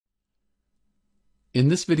In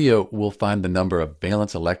this video, we'll find the number of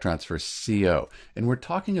valence electrons for CO, and we're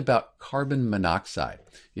talking about carbon monoxide.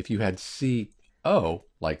 If you had CO,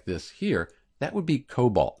 like this here, that would be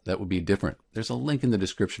cobalt. That would be different. There's a link in the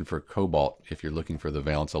description for cobalt if you're looking for the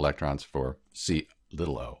valence electrons for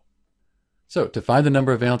CO. So to find the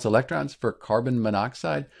number of valence electrons for carbon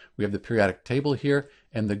monoxide, we have the periodic table here,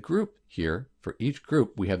 and the group here. For each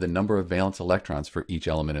group, we have the number of valence electrons for each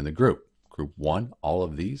element in the group. Group 1, all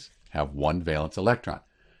of these have one valence electron.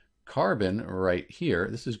 Carbon right here,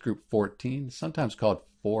 this is group 14, sometimes called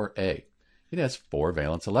 4A. It has 4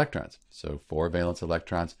 valence electrons. So 4 valence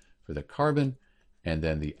electrons for the carbon, and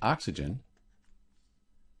then the oxygen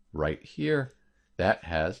right here, that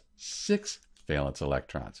has 6 valence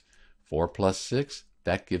electrons. 4 plus 6,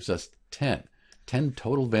 that gives us 10. 10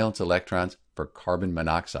 total valence electrons for carbon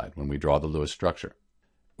monoxide when we draw the Lewis structure.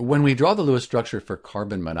 When we draw the Lewis structure for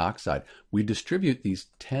carbon monoxide, we distribute these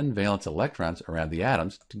 10 valence electrons around the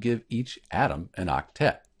atoms to give each atom an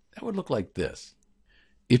octet. That would look like this.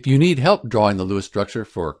 If you need help drawing the Lewis structure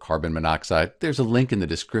for carbon monoxide, there's a link in the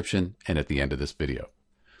description and at the end of this video.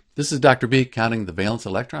 This is Dr. B counting the valence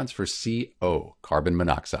electrons for CO, carbon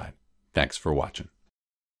monoxide. Thanks for watching.